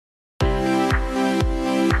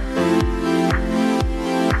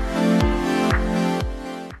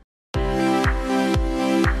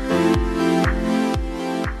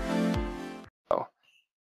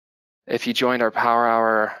If you joined our Power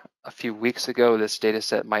Hour a few weeks ago, this data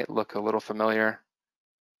set might look a little familiar.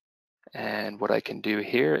 And what I can do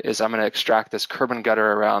here is I'm going to extract this curb and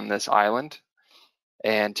gutter around this island.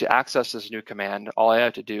 And to access this new command, all I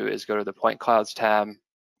have to do is go to the Point Clouds tab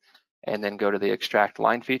and then go to the Extract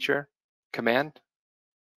Line Feature command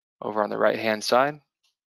over on the right-hand side.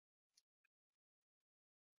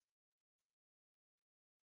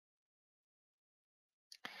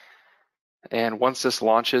 And once this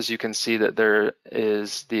launches, you can see that there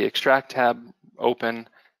is the Extract tab open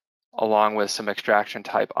along with some extraction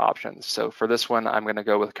type options. So for this one, I'm going to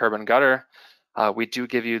go with curb and gutter. We do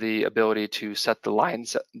give you the ability to set the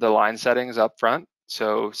line settings up front.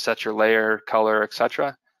 So set your layer, color,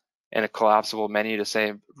 etc. in a collapsible menu to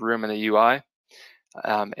save room in the UI.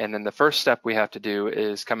 And then the first step we have to do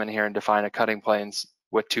is come in here and define a cutting plane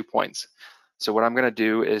with 2 points. So what I'm going to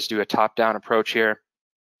do is do a top-down approach here.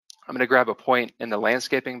 I'm going to grab a point in the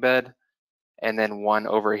landscaping bed and then one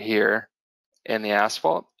over here in the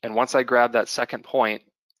asphalt. And once I grab that second point,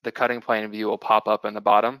 the cutting plane view will pop up in the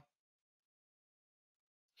bottom.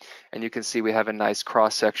 And you can see we have a nice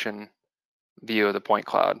cross-section view of the point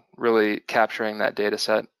cloud, really capturing that data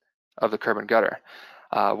set of the curb and gutter.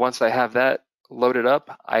 Once I have that loaded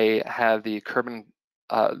up, I have the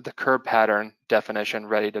curb pattern definition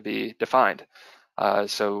ready to be defined.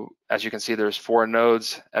 So as you can see, there's 4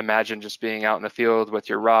 nodes. Imagine just being out in the field with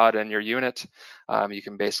your rod and your unit. You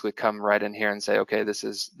can basically come right in here and say, okay, this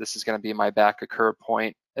is going to be my back of curb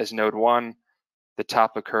point as node 1, the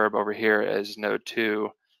top of curb over here as node 2,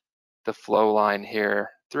 the flow line here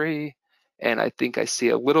 3, and I think I see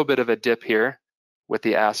a little bit of a dip here with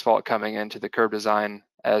the asphalt coming into the curb design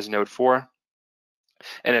as node 4.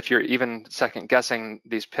 And if you're even second guessing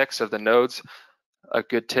these picks of the nodes, a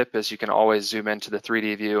good tip is you can always zoom into the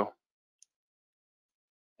 3D view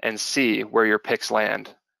and see where your picks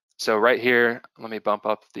land. So right here, let me bump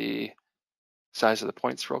up the size of the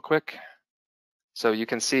points real quick. So you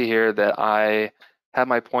can see here that I have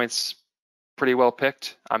my points pretty well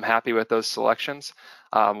picked. I'm happy with those selections.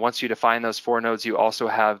 Once you define those 4 nodes, you also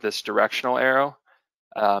have this directional arrow,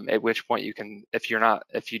 at which point you can, if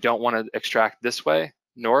you don't want to extract this way,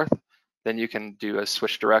 north, then you can do a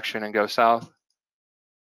switch direction and go south.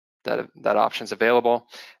 That option's available.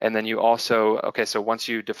 And then you also, okay, so once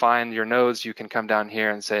you define your nodes, you can come down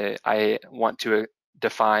here and say, I want to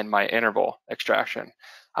define my interval extraction.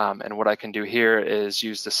 And what I can do here is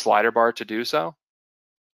use the slider bar to do so.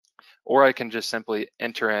 Or I can just simply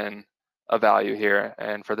enter in a value here.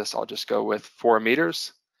 And for this, I'll just go with 4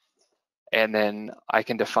 meters. And then I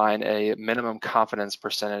can define a minimum confidence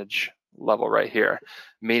percentage level right here,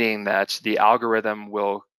 meaning that the algorithm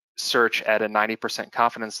will search at a 90%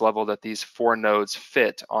 confidence level that these 4 nodes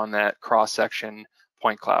fit on that cross-section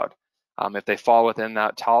point cloud. If they fall within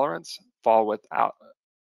that tolerance,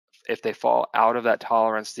 if they fall out of that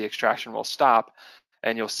tolerance, the extraction will stop,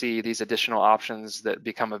 and you'll see these additional options that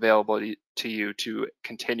become available to you to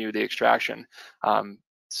continue the extraction.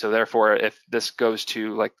 So therefore, if this goes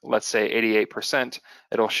to, like, let's say 88%,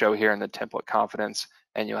 it'll show here in the template confidence,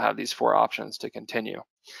 and you'll have these 4 options to continue.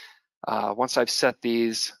 Once I've set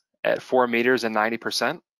these at 4 meters and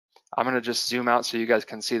 90%, I'm gonna just zoom out so you guys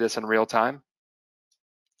can see this in real time.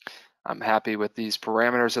 I'm happy with these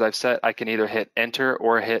parameters that I've set. I can either hit enter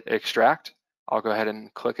or hit extract. I'll go ahead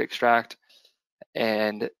and click extract,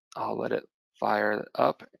 and I'll let it fire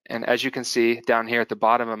up. And as you can see down here at the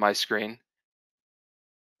bottom of my screen,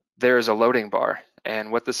 there is a loading bar.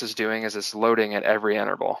 And what this is doing is it's loading at every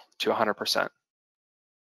interval to 100%.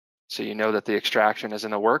 So you know that the extraction is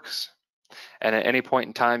in the works. And at any point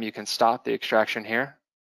in time, you can stop the extraction here.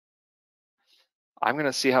 I'm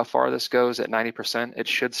gonna see how far this goes at 90%. It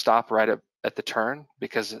should stop right at the turn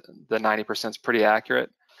because the 90% is pretty accurate.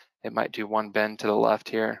 It might do 1 bend to the left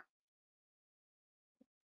here.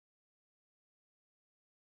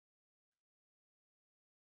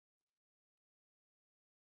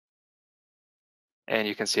 And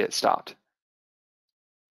you can see it stopped.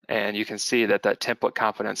 And you can see that that template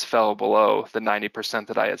confidence fell below the 90%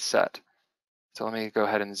 that I had set. So let me go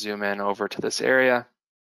ahead and zoom in over to this area.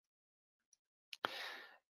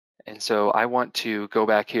 And so I want to go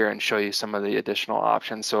back here and show you some of the additional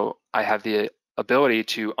options. So I have the ability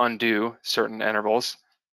to undo certain intervals.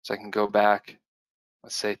 So I can go back,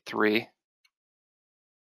 let's say 3,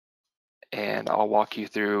 and I'll walk you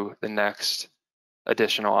through the next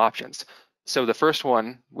additional options. So the first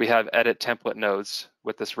one, we have edit template nodes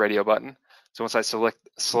with this radio button. So once I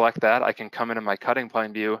select that, I can come into my cutting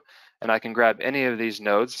plane view and I can grab any of these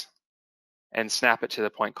nodes and snap it to the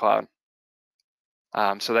point cloud.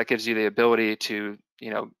 So that gives you the ability to,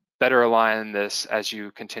 better align this as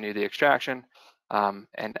you continue the extraction.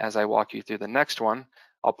 And as I walk you through the next one,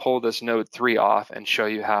 I'll pull this node 3 off and show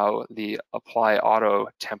you how the apply auto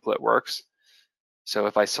template works. So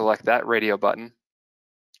if I select that radio button,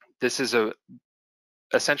 this is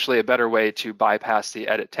essentially a better way to bypass the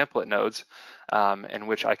edit template nodes, in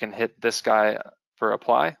which I can hit this guy for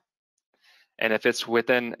apply. And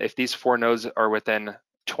if these 4 nodes are within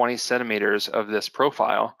 20 centimeters of this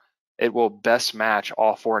profile, it will best match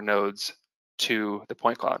all 4 nodes to the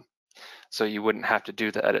point cloud. So you wouldn't have to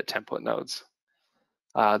do the edit template nodes.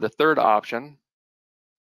 The third option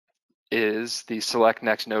is the select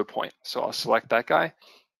next node point. So I'll select that guy.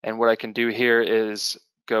 And what I can do here is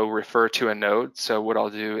go refer to a node. So what I'll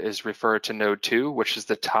do is refer to node 2, which is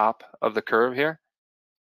the top of the curve here.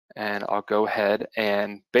 And I'll go ahead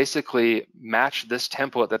and basically match this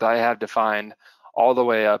template that I have defined all the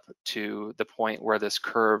way up to the point where this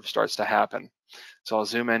curve starts to happen. So I'll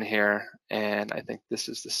zoom in here, and I think this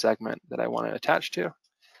is the segment that I want to attach to.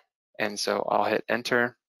 And so I'll hit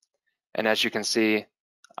enter. And as you can see,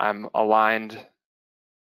 I'm aligned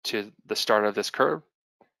to the start of this curve,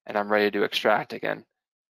 and I'm ready to extract again.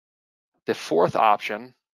 The fourth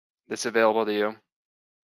option that's available to you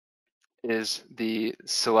is the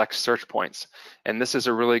select search points. And this is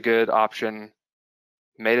a really good option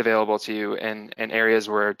made available to you in areas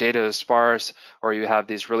where data is sparse, or you have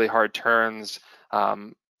these really hard turns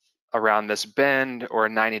around this bend or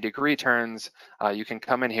 90-degree turns. You can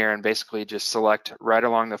come in here and basically just select right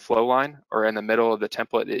along the flow line or in the middle of the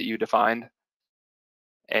template that you defined.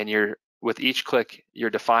 And with each click,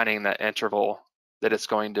 you're defining that interval that it's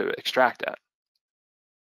going to extract at.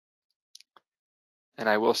 And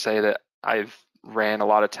I will say that I've ran a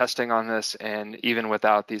lot of testing on this, and even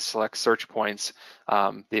without these select search points,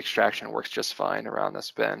 the extraction works just fine around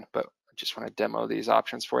this bend. But I just want to demo these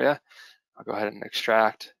options for you. I'll go ahead and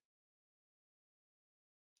extract.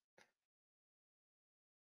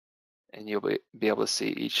 And you'll be able to see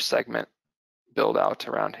each segment build out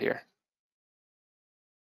around here.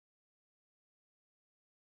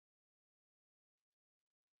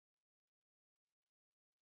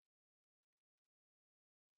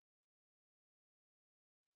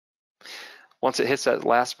 Once it hits that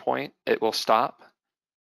last point, it will stop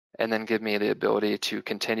and then give me the ability to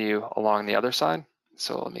continue along the other side.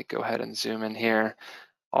 So let me go ahead and zoom in here.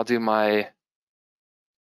 I'll do my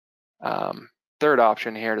third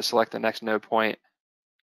option here to select the next node point.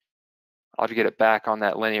 I'll get it back on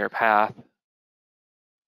that linear path.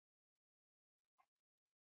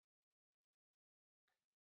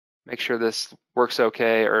 Make sure this works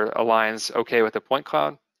okay or aligns okay with the point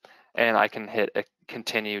cloud, and I can hit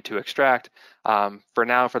continue to extract. For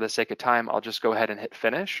now, for the sake of time, I'll just go ahead and hit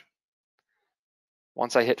finish.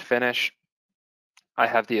 Once I hit finish, I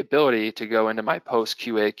have the ability to go into my post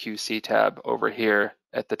QA QC tab over here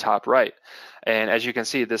at the top right. And as you can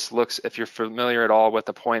see, this looks, if you're familiar at all with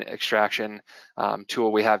the point extraction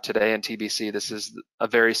tool we have today in TBC, this is a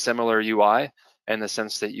very similar UI in the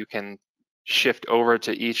sense that you can shift over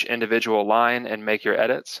to each individual line and make your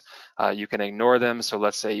edits. You can ignore them. So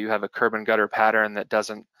let's say you have a curb and gutter pattern that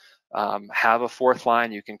doesn't have a fourth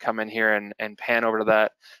line. You can come in here and pan over to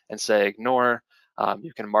that and say ignore.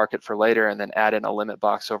 You can mark it for later and then add in a limit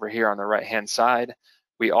box over here on the right-hand side.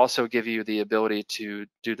 We also give you the ability to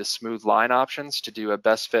do the smooth line options, to do a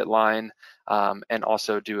best fit line, and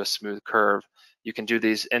also do a smooth curve. You can do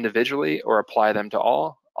these individually or apply them to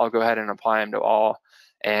all. I'll go ahead and apply them to all.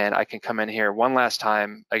 And I can come in here one last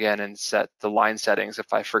time again and set the line settings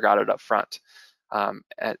if I forgot it up front,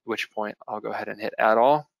 at which point I'll go ahead and hit add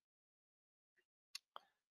all.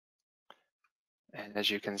 And as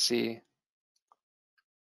you can see,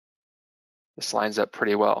 this lines up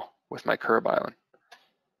pretty well with my curb island.